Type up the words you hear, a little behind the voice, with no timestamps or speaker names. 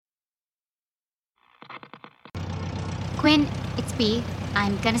Quinn, it's B.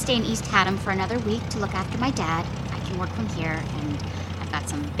 I'm gonna stay in East Haddam for another week to look after my dad. I can work from here, and I've got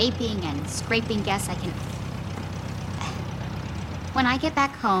some vaping and scraping guests I can... When I get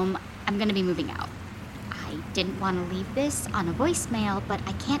back home, I'm gonna be moving out. I didn't want to leave this on a voicemail, but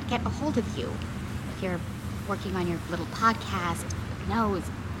I can't get a hold of you. If you're working on your little podcast, who knows?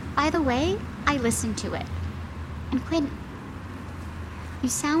 By the way, I listened to it. And Quinn, you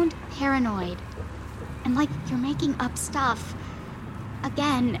sound paranoid. And like you're making up stuff.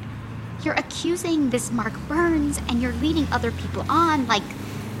 Again, you're accusing this Mark Burns and you're leading other people on like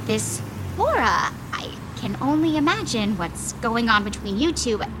this Laura. I can only imagine what's going on between you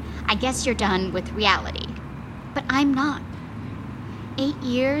two. I guess you're done with reality. But I'm not. 8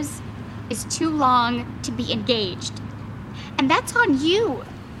 years is too long to be engaged. And that's on you.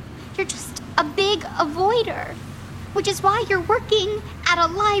 You're just a big avoider. Which is why you're working at a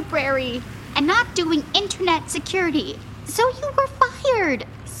library and not doing internet security. So you were fired.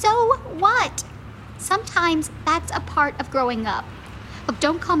 So what? Sometimes that's a part of growing up. Look,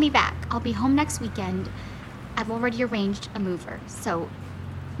 don't call me back. I'll be home next weekend. I've already arranged a mover, so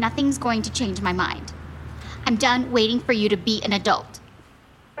nothing's going to change my mind. I'm done waiting for you to be an adult.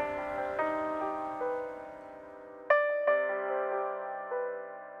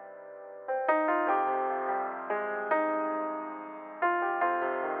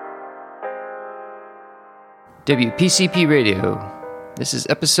 WPCP Radio. This is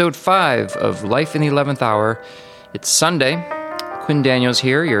episode 5 of Life in the 11th Hour. It's Sunday. Quinn Daniels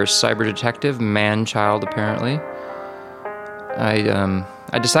here, your cyber detective, man-child apparently.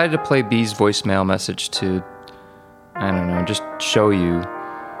 I decided to play B's voicemail message to, just show you.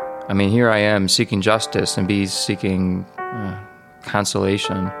 I mean, here I am seeking justice and B's seeking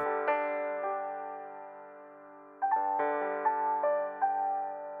consolation.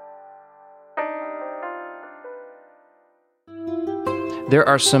 There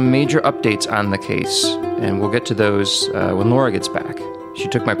are some major updates on the case, and we'll get to those when Laura gets back. She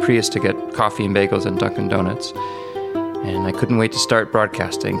took my Prius to get coffee and bagels and Dunkin' Donuts, and I couldn't wait to start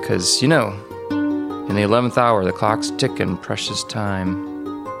broadcasting, because, in the 11th hour, the clock's ticking, precious time.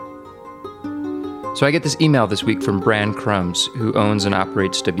 So I get this email this week from Bran Crumbs, who owns and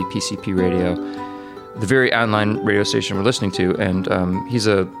operates WPCP Radio, the very online radio station we're listening to, and he's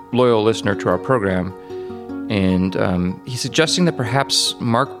a loyal listener to our program. And he's suggesting that perhaps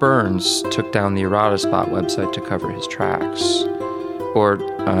Mark Burns took down the Errata Spot website to cover his tracks. Or,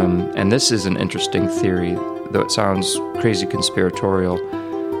 and this is an interesting theory, though it sounds crazy conspiratorial,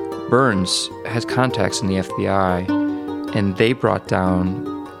 Burns has contacts in the FBI, and they brought down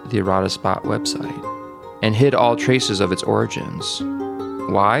the Errata Spot website and hid all traces of its origins.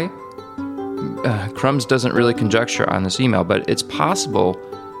 Why? Crumbs doesn't really conjecture on this email, but it's possible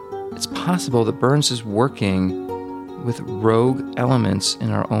that Burns is working with rogue elements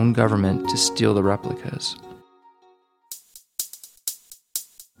in our own government to steal the replicas.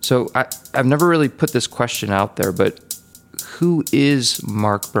 So I've never really put this question out there, but who is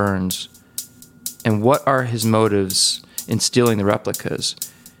Mark Burns? And what are his motives in stealing the replicas?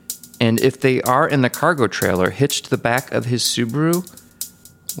 And if they are in the cargo trailer hitched to the back of his Subaru,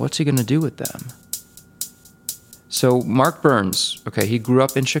 what's he going to do with them? So Mark Burns, he grew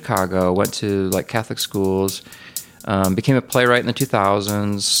up in Chicago, went to Catholic schools, became a playwright in the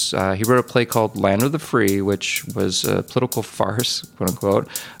 2000s. He wrote a play called Land of the Free, which was a political farce, quote unquote,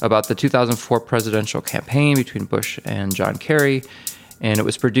 about the 2004 presidential campaign between Bush and John Kerry. And it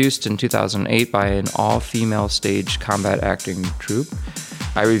was produced in 2008 by an all-female stage combat acting troupe.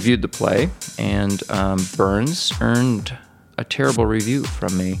 I reviewed the play, and Burns earned a terrible review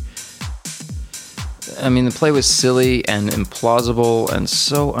from me. I mean, the play was silly and implausible and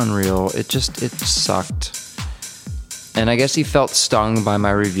so unreal. It sucked. And I guess he felt stung by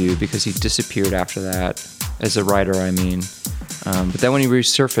my review because he disappeared after that, as a writer, I mean. But then when he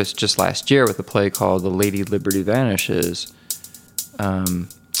resurfaced just last year with a play called The Lady Liberty Vanishes,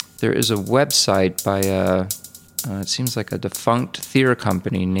 there is a website by it seems like a defunct theater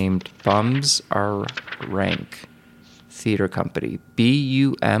company named Bums Are Rank. Theater Company,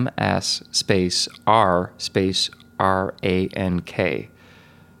 BUMS space R space RANK,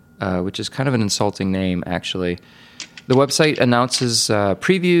 which is kind of an insulting name, actually. The website announces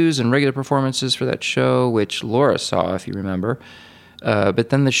previews and regular performances for that show, which Laura saw, if you remember. But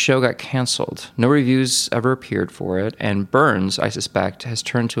then the show got canceled. No reviews ever appeared for it, and Burns, I suspect, has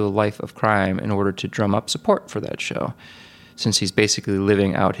turned to a life of crime in order to drum up support for that show, since he's basically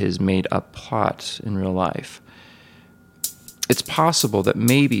living out his made-up plot in real life. It's possible that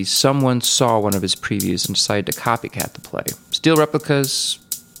maybe someone saw one of his previews and decided to copycat the play. Steal replicas?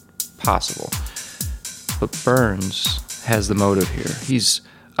 Possible. But Burns has the motive here. He's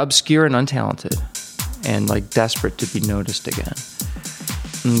obscure and untalented, and desperate to be noticed again.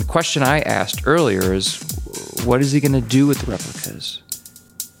 And the question I asked earlier is, what is he going to do with the replicas?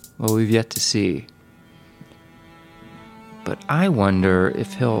 Well, we've yet to see. But I wonder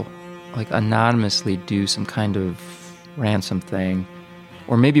if he'll anonymously do some kind of ransom thing,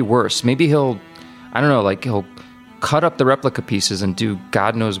 or maybe worse. Maybe he'll cut up the replica pieces and do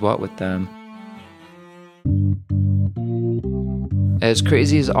God knows what with them. As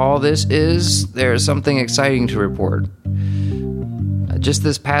crazy as all this is, there's something exciting to report. Just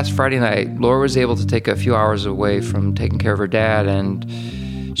this past Friday night, Laura was able to take a few hours away from taking care of her dad, and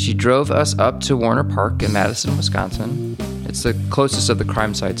she drove us up to Warner Park in Madison, Wisconsin. It's the closest of the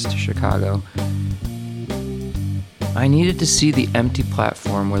crime sites to Chicago. I needed to see the empty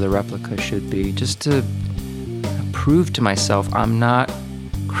platform where the replica should be, just to prove to myself I'm not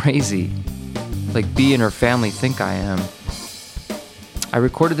crazy, like Bea and her family think I am. I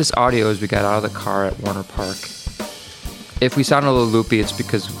recorded this audio as we got out of the car at Warner Park. If we sound a little loopy, it's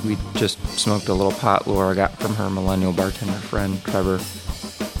because we just smoked a little pot Laura got from her millennial bartender friend, Trevor.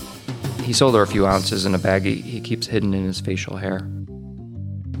 He sold her a few ounces in a bag he keeps hidden in his facial hair.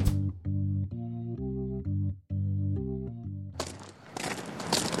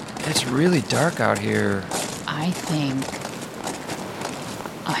 It's really dark out here. I think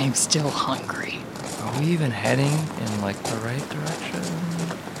I'm still hungry. Are we even heading in the right direction?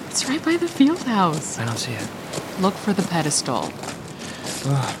 It's right by the field house. I don't see it. Look for the pedestal.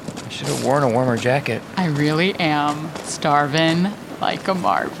 Ugh, I should have worn a warmer jacket. I really am starving like a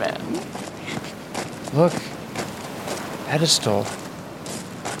Marvin. Look. Pedestal.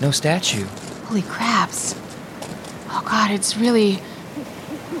 No statue. Holy craps. Oh God, it's really...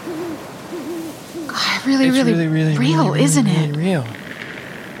 God, really real, isn't it? Really real.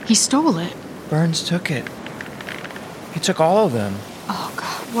 He stole it. Burns took it. He took all of them. Oh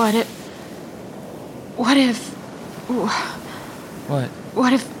God, what if... What?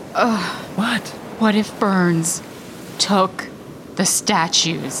 What if Burns took the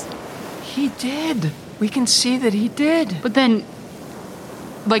statues? He did. We can see that he did. But then,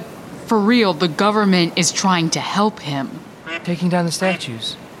 for real, the government is trying to help him. Taking down the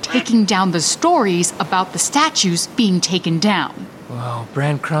statues. Taking down the stories about the statues being taken down. Well,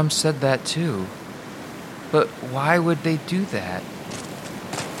 Bran Crumb said that too. But why would they do that?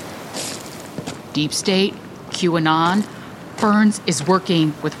 Deep State, QAnon, Burns is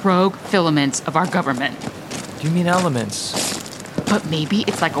working with rogue filaments of our government. Do you mean elements? But maybe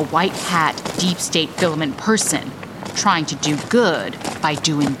it's like a white hat Deep State filament person trying to do good by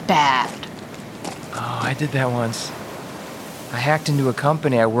doing bad. Oh, I did that once. I hacked into a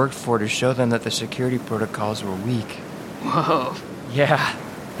company I worked for to show them that the security protocols were weak. Whoa. Yeah,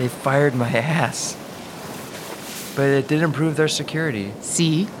 they fired my ass. But it did improve their security.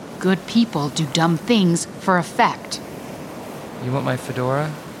 See? Good people do dumb things for effect. You want my fedora?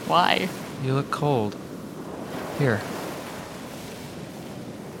 Why? You look cold. Here.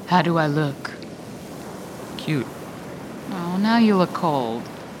 How do I look? Cute. Oh, now you look cold.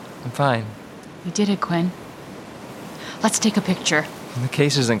 I'm fine. We did it, Quinn. Let's take a picture. The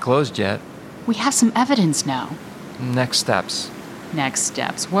case isn't closed yet. We have some evidence now. Next steps. Next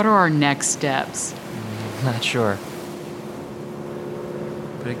steps. What are our next steps? Not sure.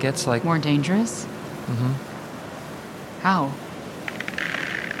 But it gets More dangerous? Mm-hmm. How?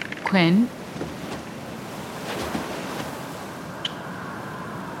 Quinn?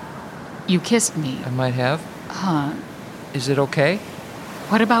 You kissed me. I might have. Huh? Is it okay?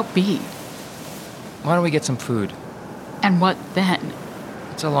 What about Bea? Why don't we get some food? And what then?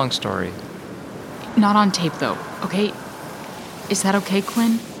 It's a long story. Not on tape, though, okay? Is that okay,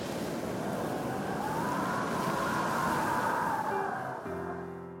 Quinn?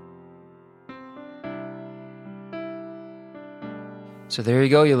 So there you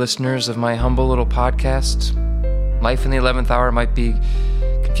go, you listeners of my humble little podcast. Life in the 11th hour might be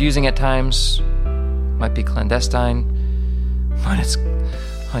confusing at times, might be clandestine, but it's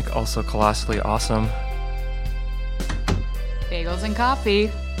also colossally awesome. Bagels and coffee.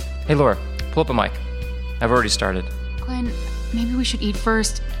 Hey Laura, pull up a mic. I've already started. Quinn, maybe we should eat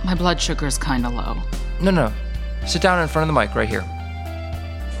first. My blood sugar's kinda low. No. Sit down in front of the mic right here.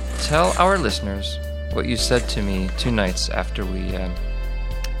 Tell our listeners what you said to me 2 nights after we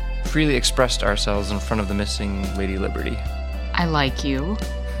freely expressed ourselves in front of the missing Lady Liberty. I like you.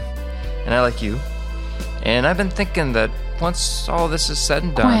 And I like you. And I've been thinking that once all this is said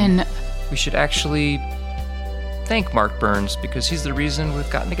and done, Quinn, we should actually thank Mark Burns because he's the reason we've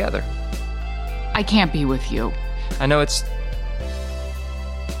gotten together. I can't be with you. I know it's...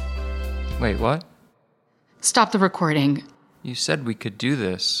 Wait, what? Stop the recording. You said we could do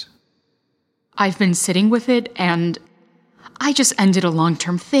this. I've been sitting with it, and I just ended a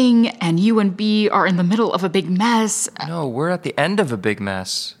long-term thing, and you and B are in the middle of a big mess. No, we're at the end of a big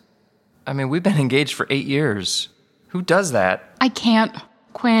mess. I mean, we've been engaged for 8 years. Who does that? I can't,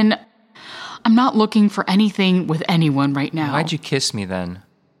 Quinn. I'm not looking for anything with anyone right now. Why'd you kiss me then?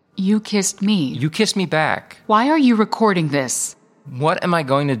 You kissed me. You kissed me back. Why are you recording this? What am I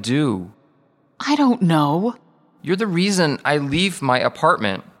going to do? I don't know. You're the reason I leave my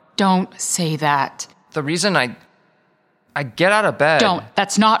apartment. Don't say that. The reason I get out of bed. Don't.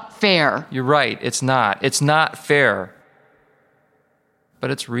 That's not fair. You're right. It's not. It's not fair.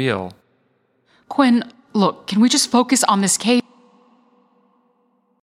 But it's real. Quinn, look, can we just focus on this case?